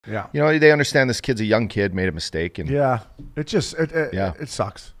Yeah. They understand this kid's a young kid, made a mistake. And Yeah. It just, it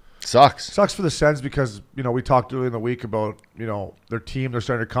sucks. Sucks for the Sens because, we talked earlier in the week about, their team. They're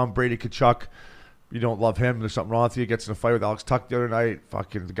starting to come. Brady Tkachuk, you don't love him. There's something wrong with you. He gets in a fight with Alex Tuck the other night.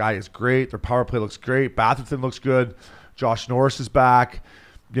 Fucking the guy is great. Their power play looks great. Batherton looks good. Josh Norris is back.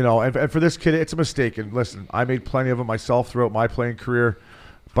 And for this kid, it's a mistake. And listen, I made plenty of them myself throughout my playing career.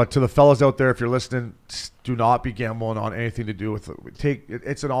 But to the fellas out there, if you're listening, do not be gambling on anything to do with it.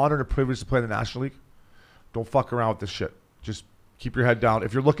 It's an honor and a privilege to play in the National League. Don't fuck around with this shit. Just keep your head down.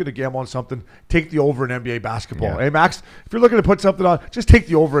 If you're looking to gamble on something, take the over in NBA basketball. Yeah. Hey, Max, if you're looking to put something on, just take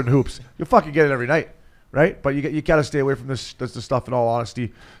the over in hoops. You'll fucking get it every night, right? But you got to stay away from this stuff in all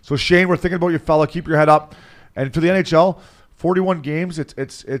honesty. So, Shane, we're thinking about you, fella. Keep your head up. And for the NHL, 41 games,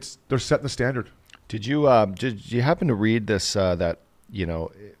 they're setting the standard. Did you happen to read this,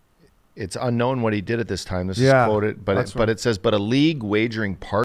 it's unknown what he did at this time. This is quoted, but it says, but a league wagering partner